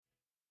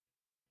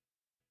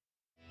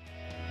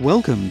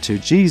Welcome to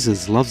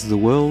Jesus Loves the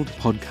World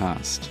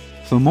podcast.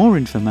 For more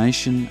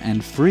information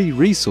and free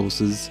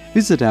resources,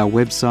 visit our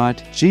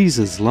website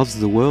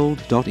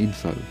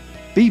jesuslovestheworld.info.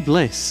 Be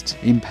blessed,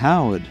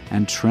 empowered,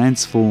 and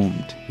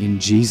transformed in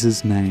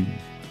Jesus' name.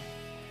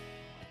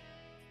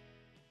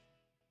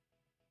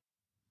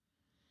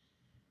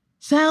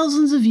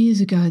 Thousands of years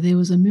ago, there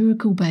was a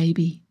miracle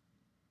baby,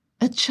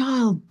 a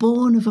child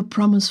born of a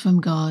promise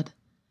from God,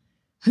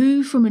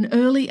 who from an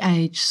early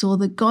age saw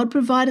that God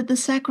provided the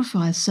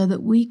sacrifice so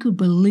that we could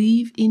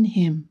believe in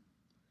him.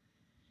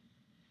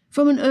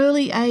 From an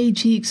early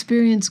age, he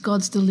experienced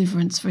God's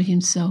deliverance for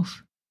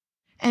himself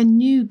and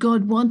knew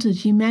God wanted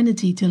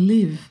humanity to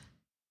live.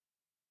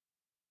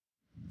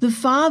 The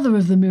father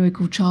of the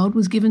miracle child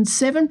was given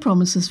 7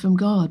 promises from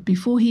God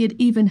before he had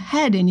even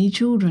had any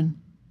children.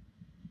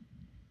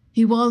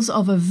 He was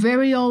of a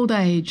very old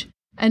age,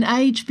 an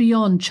age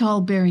beyond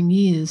childbearing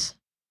years.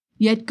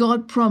 Yet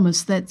God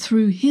promised that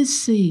through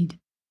his seed,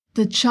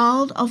 the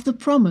child of the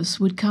promise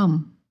would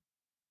come.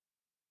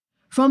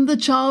 From the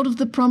child of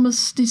the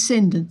promise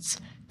descendants,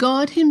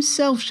 God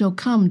himself shall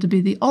come to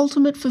be the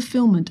ultimate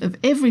fulfillment of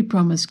every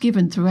promise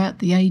given throughout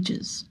the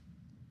ages.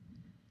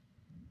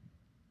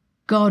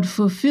 God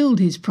fulfilled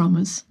his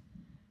promise,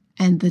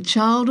 and the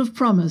child of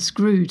promise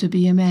grew to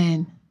be a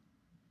man.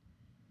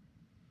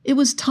 It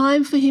was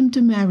time for him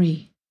to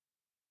marry.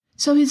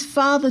 So his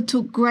father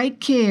took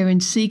great care in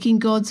seeking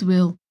God's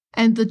will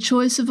and the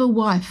choice of a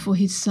wife for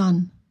his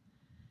son.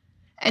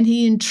 And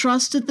he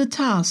entrusted the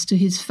task to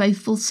his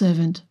faithful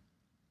servant.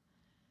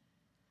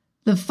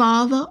 The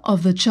father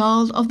of the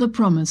child of the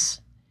promise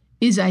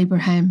is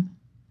Abraham.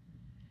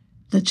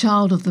 The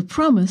child of the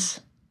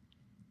promise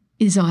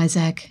is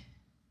Isaac.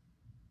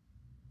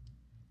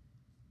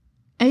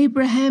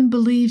 Abraham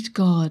believed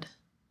God,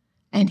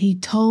 and he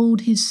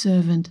told his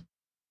servant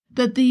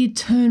that the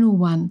Eternal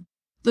One,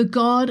 the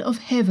God of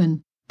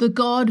heaven, the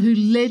God who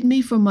led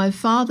me from my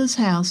father's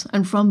house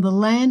and from the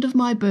land of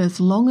my birth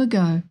long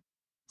ago,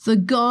 the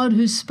God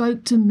who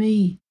spoke to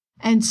me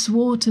and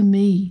swore to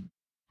me,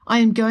 I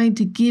am going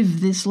to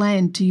give this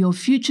land to your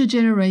future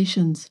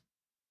generations.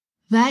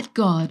 That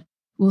God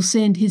will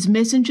send his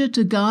messenger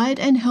to guide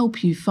and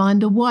help you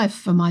find a wife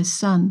for my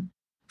son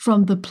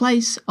from the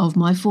place of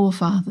my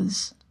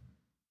forefathers.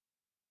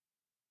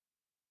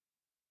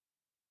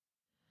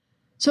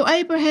 So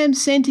Abraham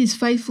sent his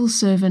faithful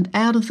servant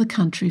out of the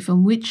country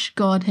from which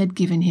God had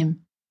given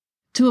him,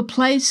 to a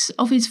place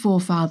of his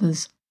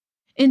forefathers,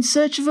 in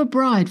search of a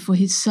bride for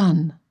his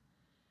son,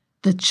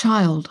 the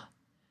child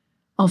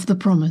of the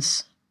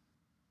promise.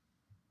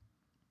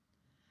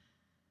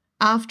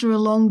 After a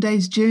long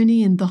day's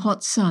journey in the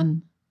hot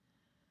sun,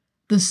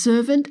 the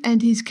servant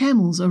and his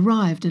camels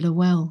arrived at a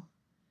well,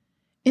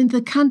 in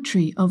the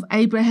country of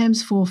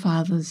Abraham's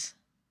forefathers.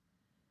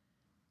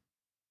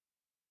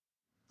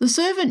 The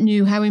servant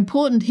knew how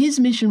important his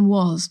mission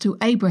was to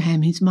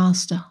Abraham, his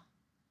master.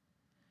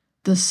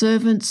 The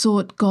servant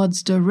sought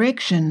God's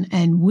direction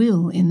and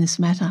will in this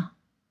matter.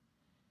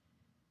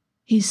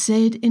 He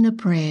said in a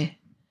prayer,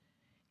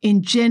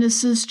 in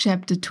Genesis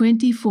chapter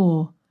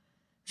 24,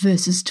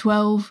 verses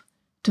 12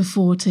 to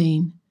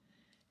 14,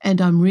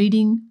 and I'm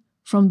reading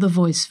from the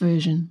Voice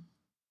version.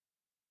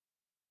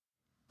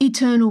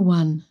 Eternal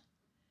One,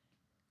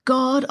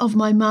 God of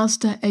my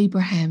master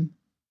Abraham,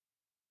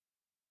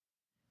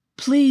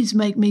 please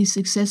make me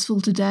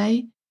successful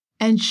today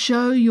and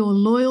show your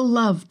loyal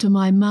love to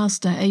my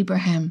master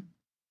Abraham.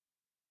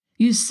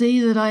 You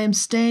see that I am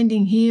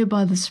standing here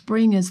by the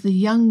spring as the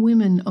young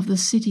women of the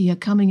city are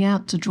coming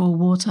out to draw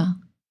water.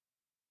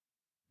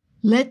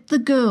 Let the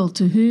girl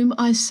to whom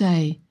I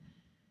say,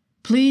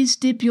 please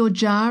dip your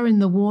jar in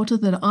the water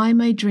that I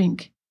may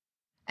drink,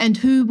 and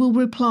who will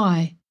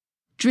reply,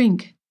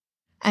 drink,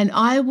 and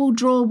I will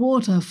draw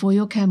water for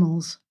your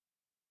camels.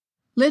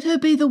 Let her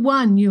be the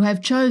one you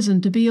have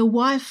chosen to be a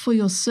wife for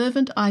your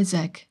servant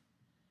Isaac.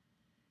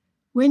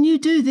 When you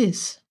do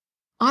this,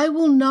 I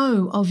will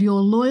know of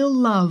your loyal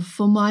love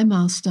for my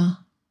master.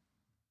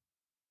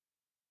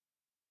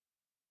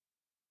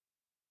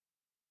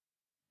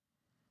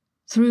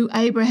 Through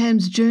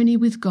Abraham's journey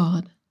with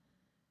God,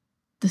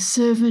 the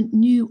servant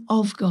knew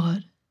of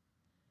God.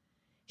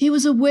 He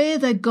was aware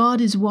that God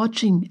is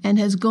watching and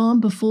has gone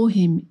before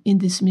him in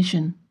this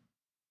mission.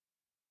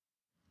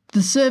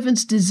 The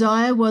servant's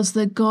desire was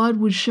that God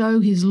would show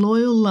his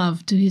loyal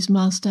love to his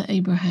master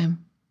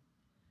Abraham.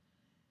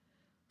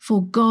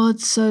 For God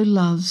so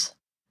loves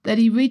that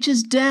he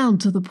reaches down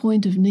to the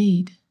point of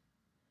need.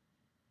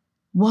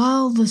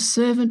 While the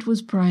servant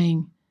was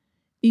praying,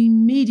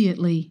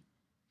 immediately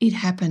it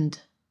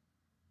happened.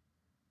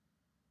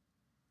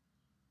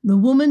 The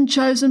woman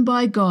chosen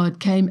by God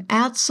came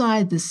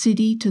outside the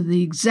city to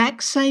the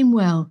exact same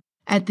well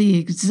at the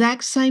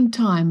exact same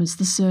time as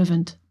the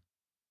servant.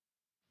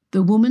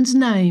 The woman's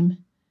name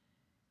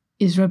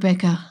is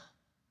Rebekah.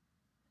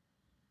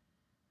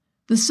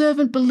 The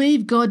servant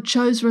believed God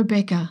chose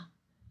Rebekah.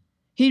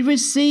 He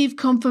received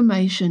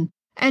confirmation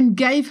and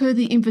gave her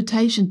the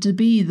invitation to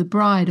be the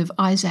bride of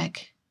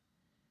Isaac.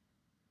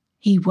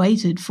 He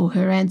waited for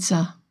her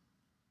answer.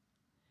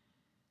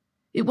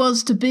 It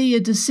was to be a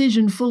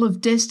decision full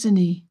of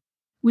destiny,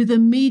 with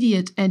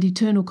immediate and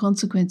eternal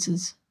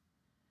consequences.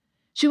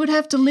 She would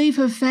have to leave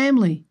her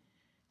family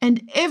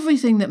and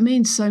everything that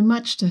means so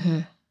much to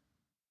her.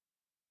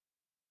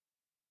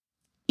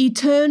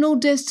 Eternal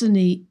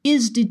destiny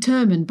is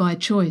determined by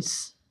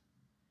choice.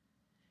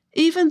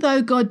 Even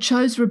though God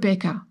chose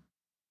Rebekah,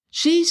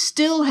 she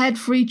still had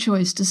free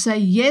choice to say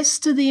yes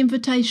to the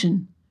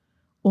invitation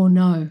or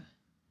no.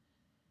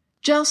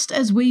 Just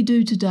as we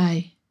do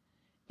today,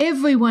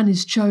 everyone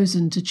is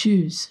chosen to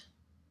choose.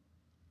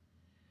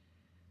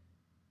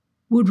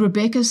 Would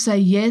Rebekah say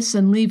yes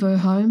and leave her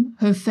home,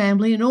 her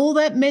family, and all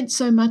that meant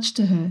so much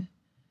to her?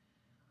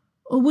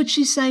 Or would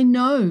she say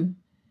no,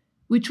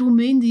 which will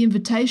mean the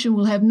invitation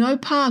will have no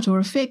part or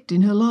effect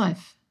in her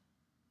life?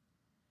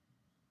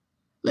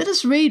 Let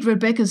us read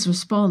Rebekah's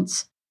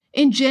response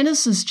in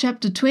Genesis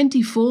chapter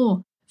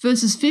 24,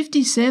 verses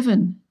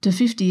 57 to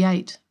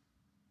 58.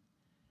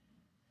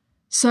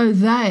 So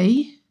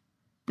they,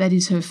 that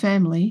is her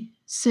family,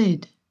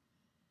 said,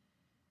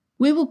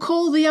 "We will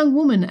call the young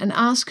woman and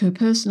ask her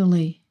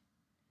personally."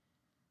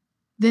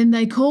 Then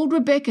they called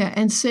Rebekah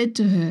and said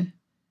to her,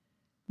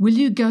 "Will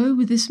you go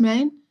with this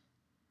man?"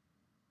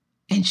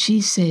 And she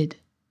said,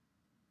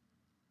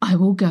 "I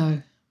will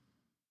go."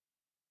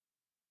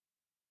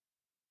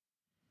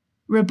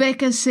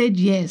 Rebekah said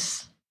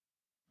yes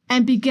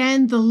and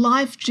began the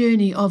life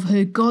journey of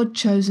her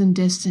God-chosen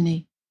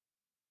destiny.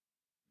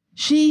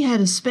 She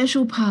had a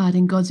special part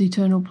in God's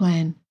eternal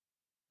plan,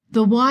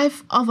 the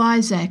wife of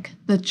Isaac,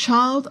 the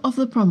child of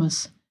the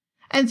promise,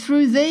 and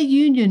through their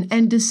union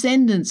and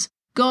descendants,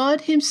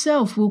 God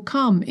himself will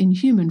come in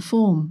human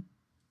form.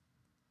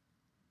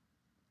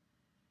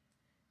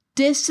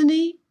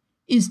 Destiny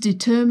is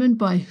determined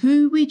by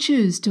who we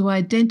choose to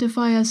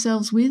identify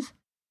ourselves with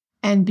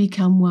and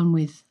become one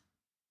with.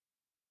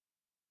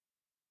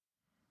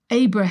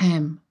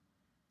 Abraham,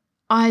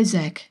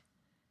 Isaac,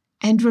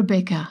 and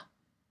Rebekah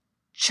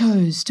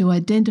chose to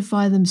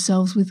identify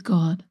themselves with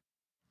God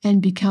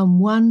and become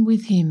one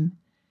with him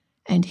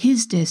and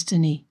his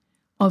destiny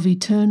of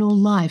eternal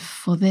life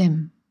for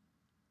them.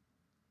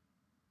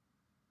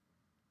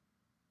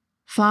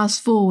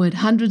 Fast forward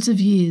hundreds of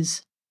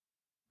years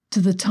to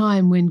the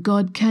time when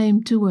God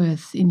came to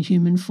earth in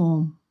human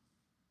form.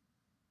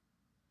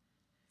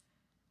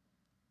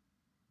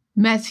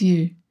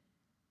 Matthew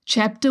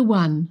chapter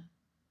 1,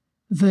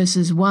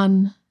 verses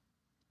 1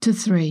 to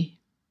 3.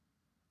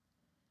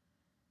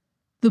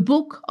 The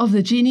book of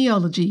the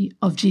genealogy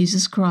of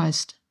Jesus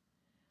Christ,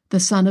 the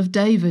son of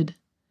David,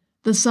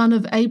 the son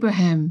of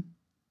Abraham.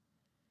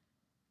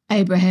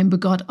 Abraham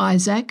begot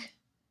Isaac,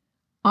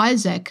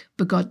 Isaac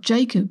begot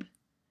Jacob,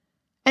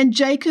 and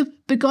Jacob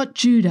begot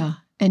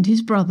Judah and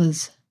his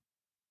brothers.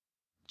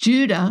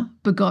 Judah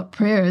begot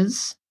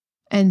Perez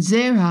and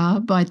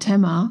Zerah by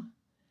Tamar.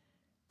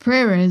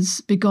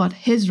 Perez begot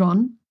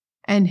Hezron,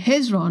 and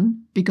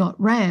Hezron begot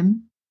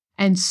Ram,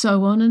 and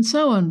so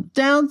on,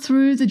 down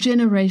through the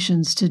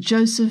generations to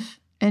Joseph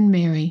and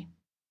Mary.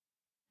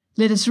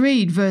 Let us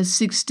read verse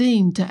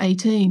 16 to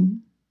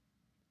 18.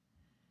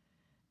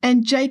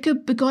 And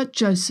Jacob begot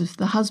Joseph,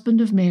 the husband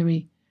of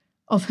Mary,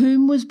 of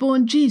whom was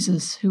born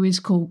Jesus, who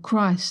is called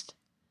Christ.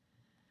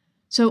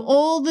 So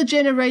all the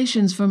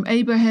generations from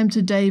Abraham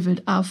to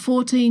David are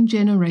 14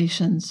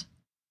 generations.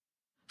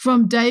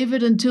 From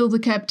David until the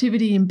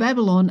captivity in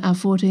Babylon are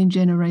 14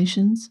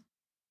 generations.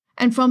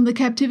 And from the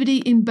captivity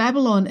in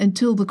Babylon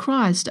until the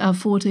Christ are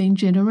 14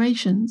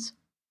 generations.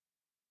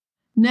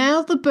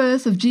 Now the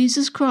birth of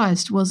Jesus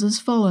Christ was as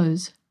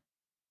follows.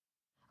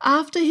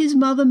 After his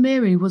mother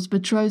Mary was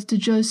betrothed to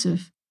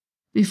Joseph,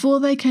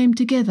 before they came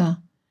together,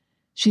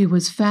 she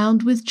was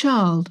found with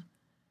child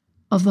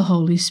of the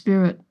Holy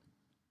Spirit.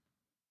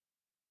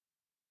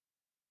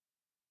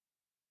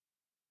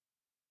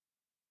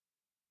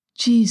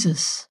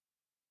 Jesus,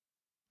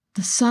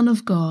 the Son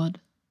of God,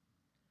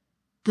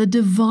 the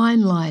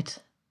divine light,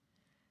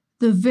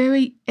 the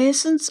very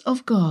essence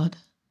of God,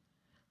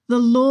 the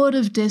Lord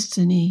of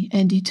destiny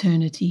and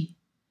eternity,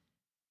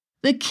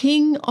 the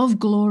King of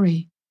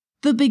glory,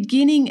 the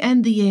beginning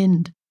and the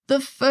end, the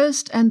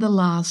first and the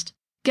last,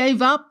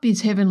 gave up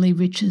his heavenly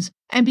riches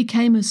and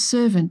became a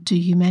servant to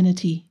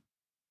humanity.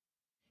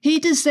 He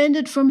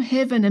descended from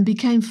heaven and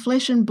became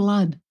flesh and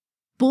blood,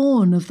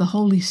 born of the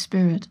Holy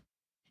Spirit,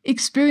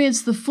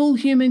 experienced the full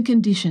human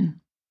condition,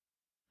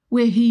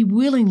 where he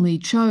willingly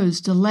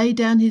chose to lay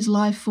down his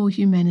life for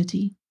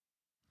humanity,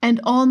 and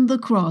on the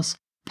cross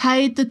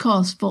paid the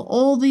cost for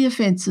all the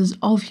offences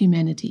of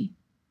humanity.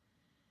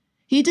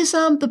 He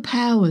disarmed the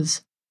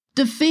powers,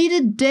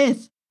 defeated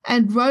death,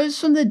 and rose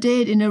from the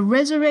dead in a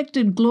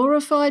resurrected,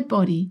 glorified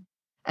body,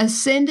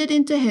 ascended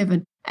into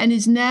heaven, and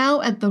is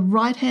now at the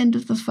right hand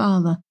of the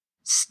Father,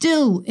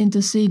 still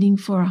interceding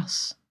for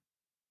us.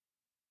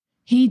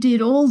 He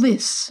did all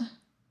this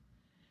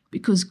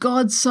because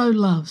God so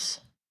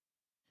loves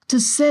to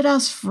set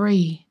us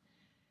free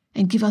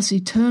and give us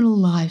eternal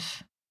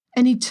life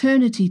and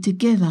eternity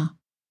together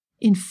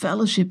in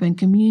fellowship and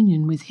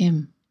communion with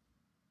him.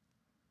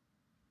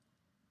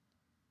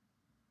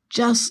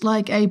 just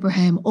like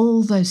Abraham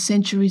all those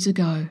centuries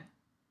ago.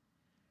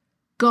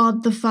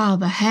 God the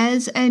Father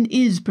has and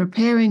is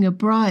preparing a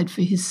bride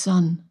for his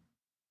Son.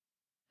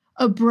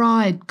 A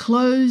bride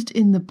clothed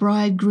in the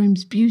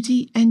bridegroom's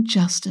beauty and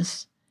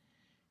justice,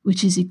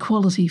 which is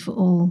equality for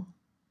all.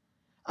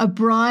 A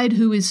bride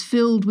who is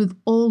filled with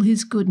all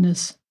his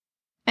goodness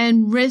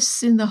and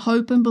rests in the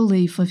hope and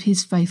belief of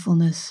his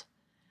faithfulness,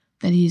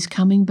 that he is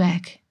coming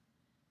back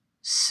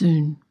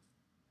soon.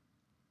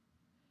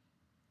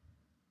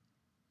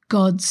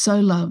 God so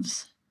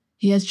loves,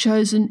 he has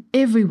chosen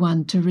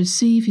everyone to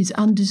receive his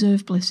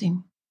undeserved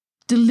blessing,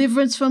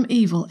 deliverance from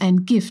evil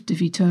and gift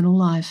of eternal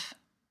life.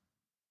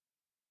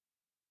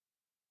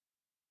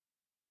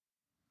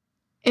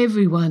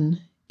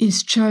 Everyone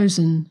is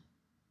chosen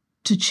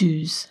to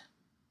choose.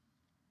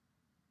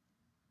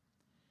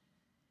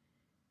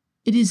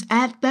 It is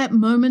at that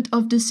moment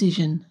of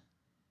decision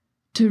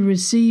to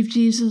receive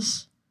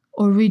Jesus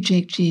or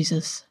reject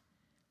Jesus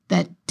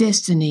that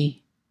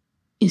destiny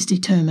is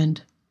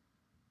determined.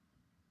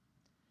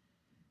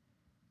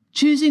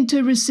 Choosing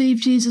to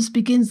receive Jesus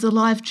begins the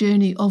life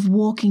journey of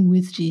walking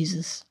with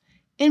Jesus,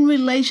 in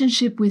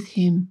relationship with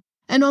him,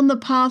 and on the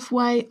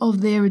pathway of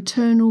their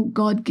eternal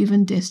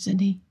God-given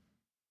destiny.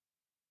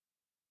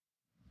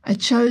 A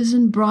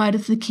chosen bride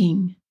of the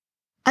King,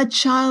 a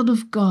child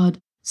of God,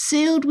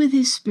 sealed with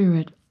his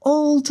Spirit,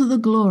 all to the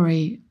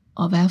glory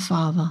of our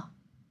Father.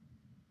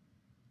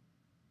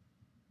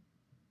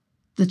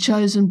 The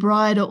chosen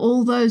bride are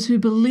all those who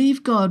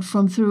believe God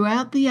from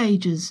throughout the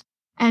ages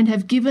and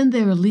have given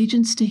their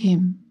allegiance to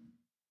him.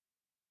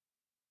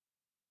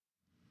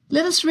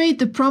 Let us read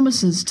the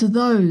promises to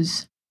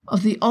those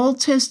of the Old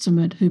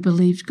Testament who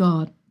believed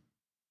God.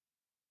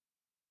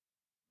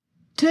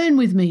 Turn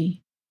with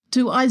me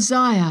to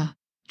Isaiah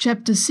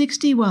chapter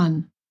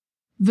 61,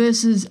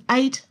 verses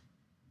 8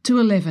 to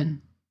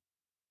 11.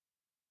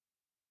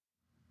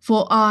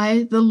 For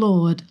I, the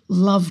Lord,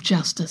 love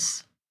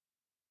justice.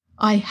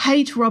 I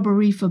hate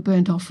robbery for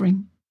burnt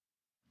offering.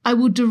 I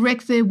will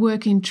direct their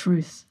work in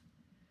truth.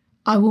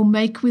 I will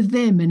make with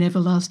them an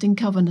everlasting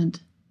covenant.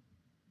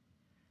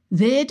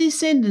 Their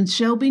descendants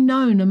shall be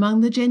known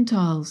among the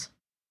Gentiles,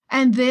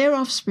 and their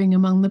offspring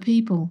among the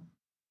people.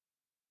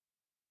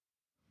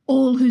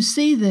 All who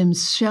see them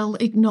shall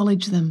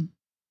acknowledge them,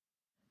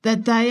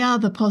 that they are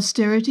the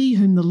posterity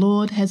whom the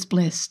Lord has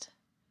blessed.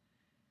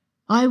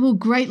 I will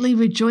greatly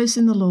rejoice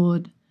in the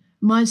Lord.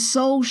 My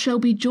soul shall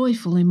be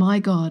joyful in my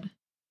God.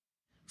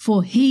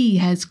 For he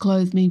has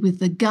clothed me with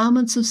the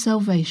garments of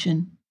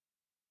salvation.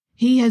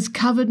 He has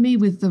covered me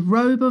with the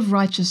robe of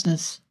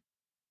righteousness.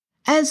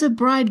 As a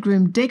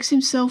bridegroom decks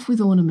himself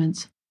with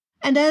ornaments,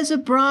 and as a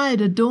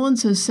bride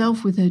adorns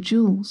herself with her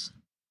jewels.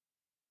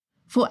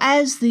 For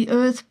as the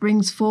earth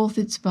brings forth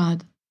its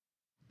bud,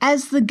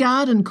 as the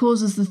garden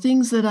causes the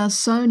things that are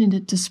sown in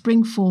it to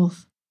spring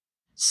forth,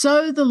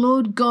 so the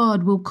Lord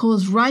God will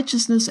cause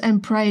righteousness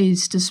and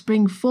praise to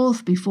spring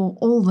forth before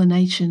all the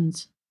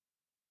nations.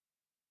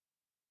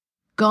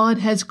 God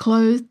has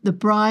clothed the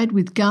bride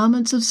with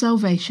garments of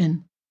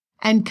salvation,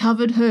 and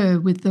covered her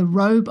with the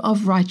robe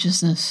of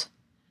righteousness,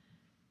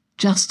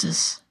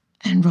 justice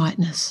and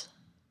rightness.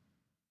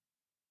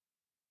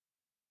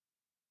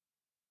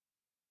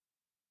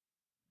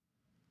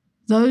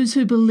 Those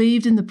who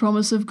believed in the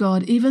promise of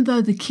God, even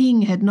though the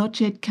King had not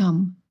yet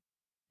come,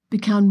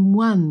 become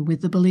one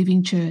with the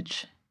believing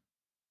church.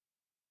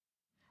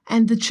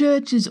 And the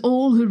church is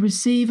all who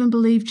receive and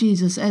believe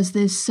Jesus as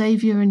their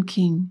Saviour and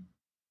King.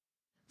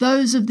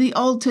 Those of the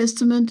Old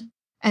Testament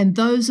and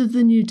those of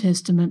the New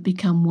Testament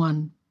become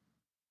one.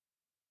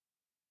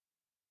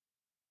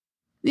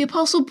 The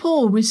Apostle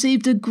Paul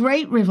received a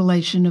great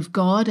revelation of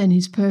God and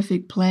his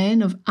perfect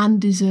plan of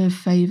undeserved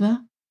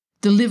favour,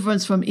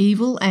 deliverance from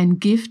evil and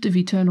gift of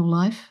eternal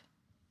life.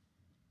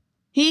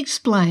 He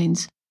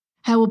explains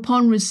how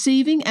upon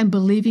receiving and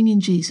believing in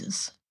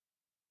Jesus,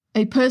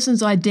 a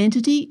person's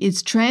identity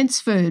is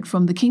transferred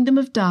from the kingdom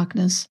of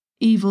darkness,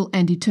 evil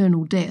and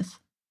eternal death,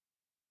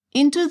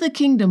 into the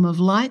kingdom of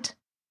light,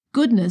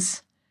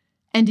 goodness,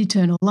 and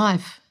eternal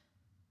life.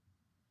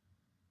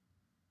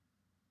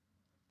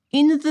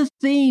 In the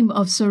theme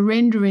of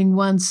surrendering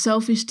one's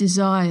selfish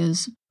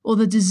desires or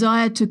the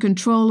desire to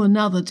control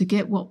another to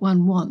get what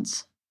one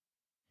wants,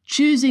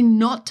 choosing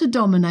not to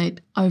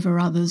dominate over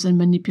others and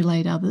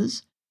manipulate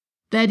others,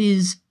 that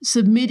is,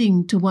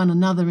 submitting to one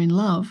another in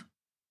love,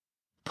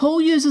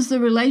 Paul uses the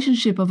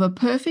relationship of a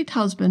perfect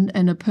husband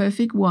and a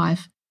perfect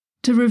wife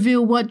to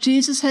reveal what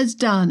Jesus has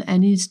done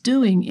and is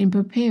doing in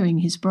preparing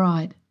his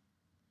bride.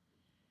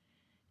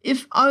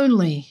 If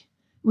only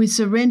we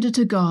surrender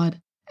to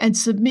God and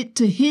submit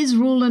to his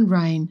rule and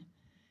reign,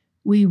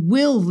 we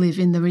will live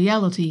in the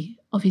reality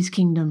of his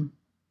kingdom.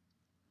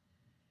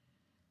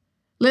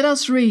 Let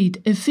us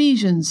read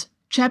Ephesians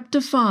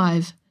chapter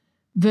 5,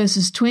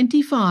 verses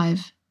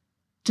 25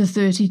 to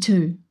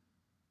 32.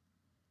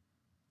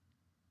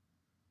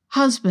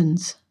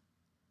 Husbands,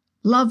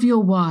 love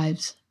your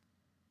wives,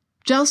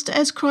 just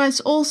as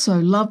Christ also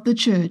loved the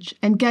church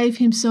and gave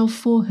himself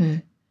for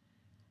her,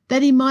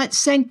 that he might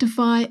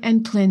sanctify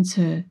and cleanse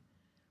her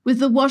with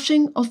the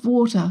washing of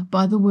water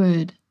by the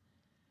word,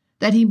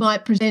 that he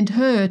might present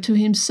her to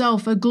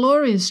himself a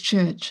glorious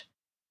church,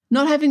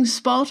 not having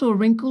spot or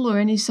wrinkle or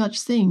any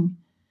such thing,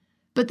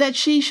 but that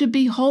she should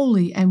be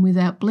holy and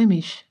without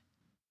blemish.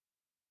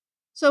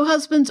 So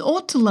husbands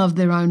ought to love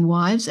their own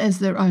wives as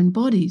their own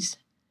bodies.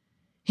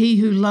 He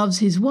who loves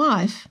his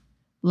wife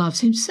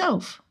loves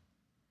himself.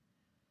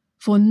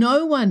 For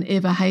no one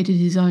ever hated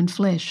his own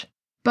flesh,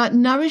 but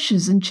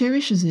nourishes and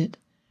cherishes it,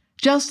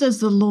 just as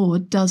the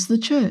Lord does the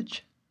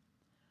church.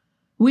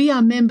 We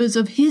are members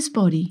of his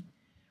body,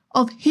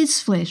 of his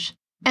flesh,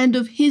 and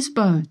of his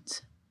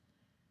bones.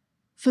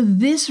 For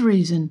this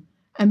reason,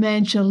 a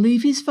man shall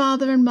leave his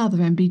father and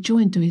mother and be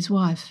joined to his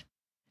wife,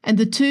 and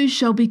the two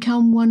shall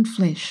become one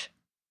flesh.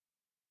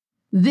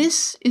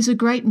 This is a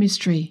great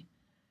mystery,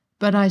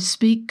 but I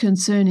speak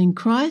concerning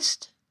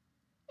Christ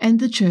and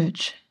the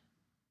church.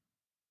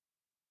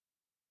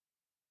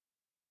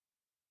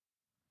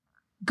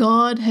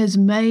 God has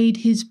made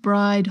his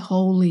bride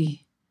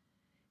holy.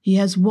 He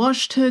has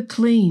washed her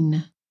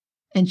clean,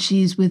 and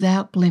she is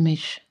without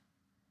blemish.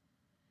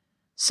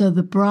 So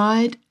the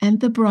bride and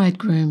the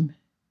bridegroom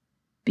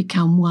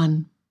become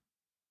one.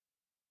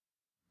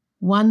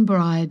 One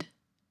bride,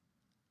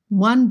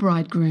 one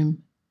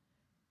bridegroom,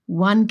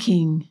 one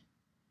king,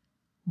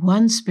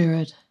 one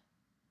spirit,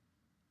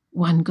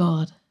 one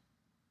God.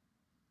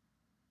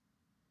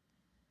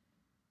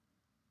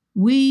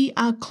 We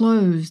are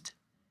clothed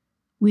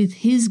with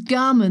his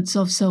garments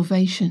of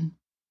salvation,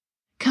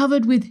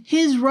 covered with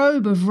his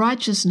robe of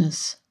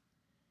righteousness.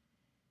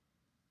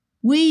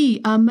 We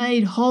are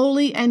made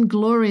holy and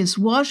glorious,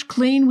 washed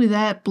clean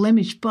without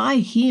blemish by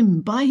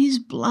him, by his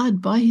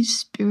blood, by his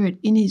Spirit,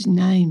 in his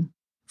name.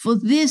 For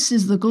this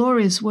is the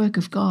glorious work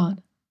of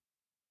God.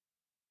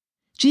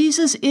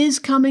 Jesus is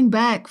coming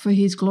back for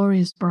his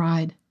glorious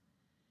bride,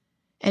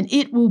 and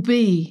it will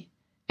be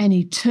an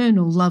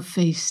eternal love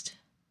feast.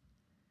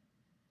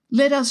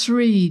 Let us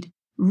read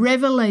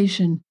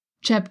Revelation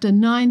chapter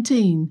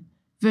 19,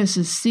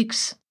 verses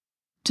 6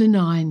 to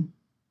 9.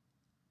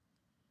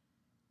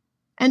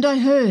 And I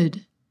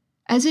heard,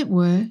 as it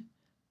were,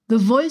 the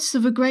voice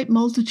of a great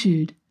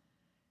multitude,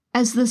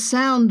 as the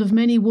sound of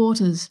many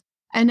waters,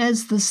 and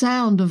as the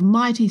sound of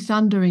mighty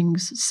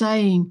thunderings,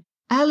 saying,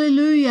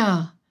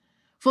 Alleluia!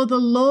 For the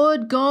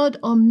Lord God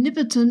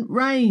omnipotent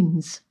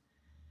reigns.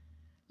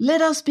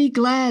 Let us be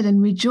glad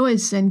and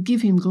rejoice and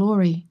give him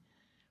glory.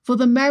 For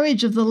the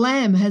marriage of the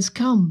Lamb has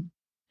come,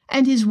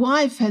 and his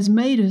wife has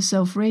made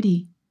herself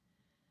ready.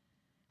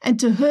 And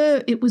to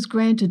her it was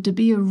granted to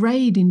be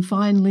arrayed in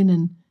fine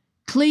linen,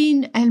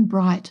 clean and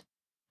bright,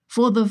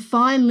 for the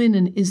fine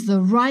linen is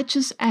the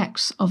righteous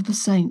acts of the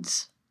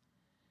saints.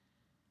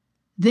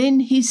 Then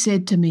he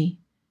said to me,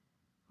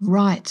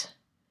 Write,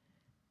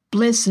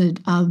 Blessed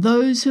are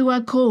those who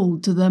are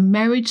called to the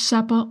marriage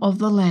supper of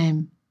the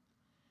Lamb.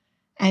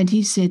 And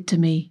he said to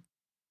me,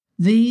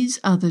 These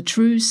are the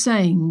true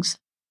sayings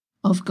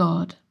of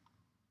God.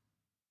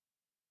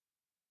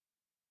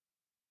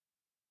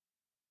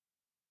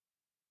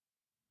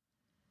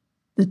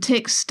 The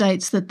text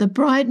states that the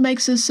bride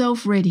makes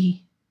herself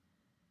ready.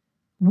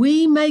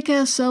 We make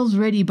ourselves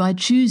ready by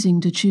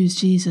choosing to choose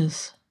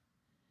Jesus.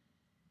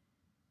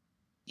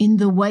 In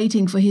the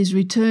waiting for his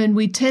return,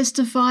 we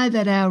testify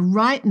that our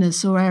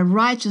rightness or our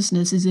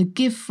righteousness is a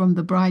gift from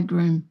the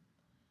bridegroom.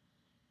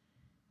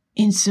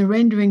 In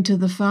surrendering to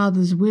the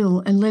Father's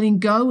will and letting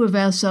go of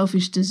our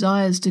selfish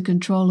desires to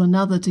control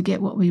another to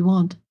get what we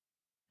want,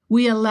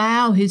 we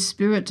allow his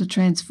Spirit to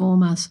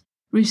transform us,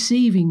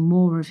 receiving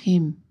more of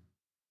him.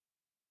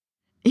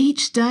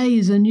 Each day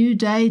is a new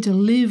day to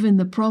live in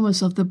the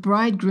promise of the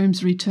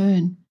bridegroom's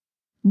return,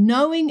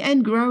 knowing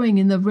and growing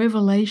in the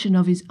revelation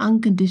of his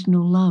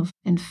unconditional love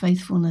and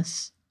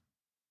faithfulness.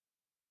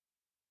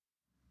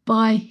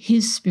 By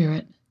his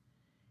Spirit,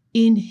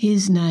 in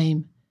his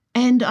name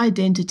and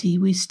identity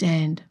we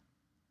stand.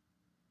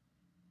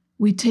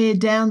 We tear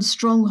down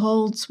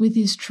strongholds with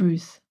his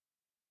truth,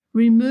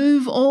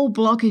 remove all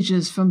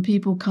blockages from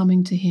people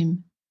coming to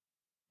him.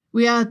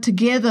 We are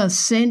together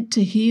sent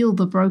to heal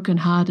the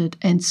brokenhearted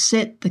and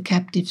set the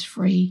captives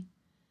free.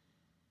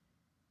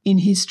 In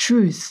his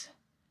truth,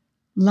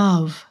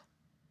 love,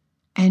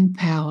 and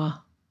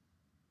power.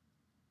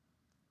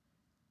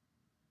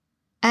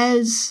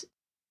 As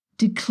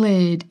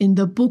declared in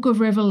the book of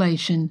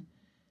Revelation,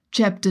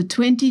 chapter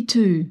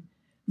 22,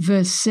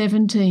 verse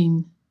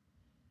 17,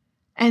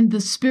 And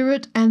the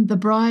Spirit and the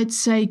bride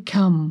say,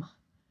 Come.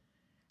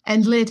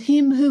 And let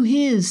him who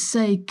hears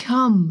say,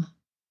 Come.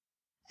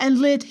 And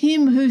let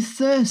him who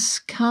thirsts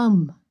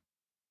come.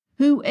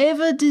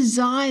 Whoever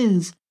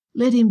desires,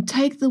 let him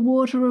take the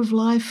water of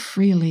life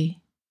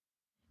freely.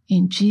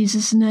 In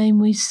Jesus' name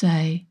we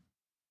say,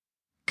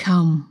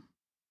 Come.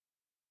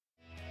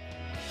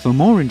 For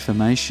more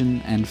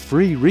information and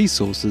free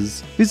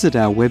resources, visit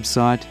our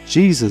website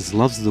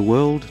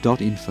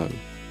jesuslovestheworld.info.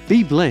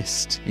 Be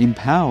blessed,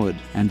 empowered,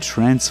 and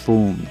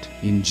transformed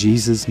in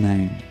Jesus'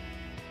 name.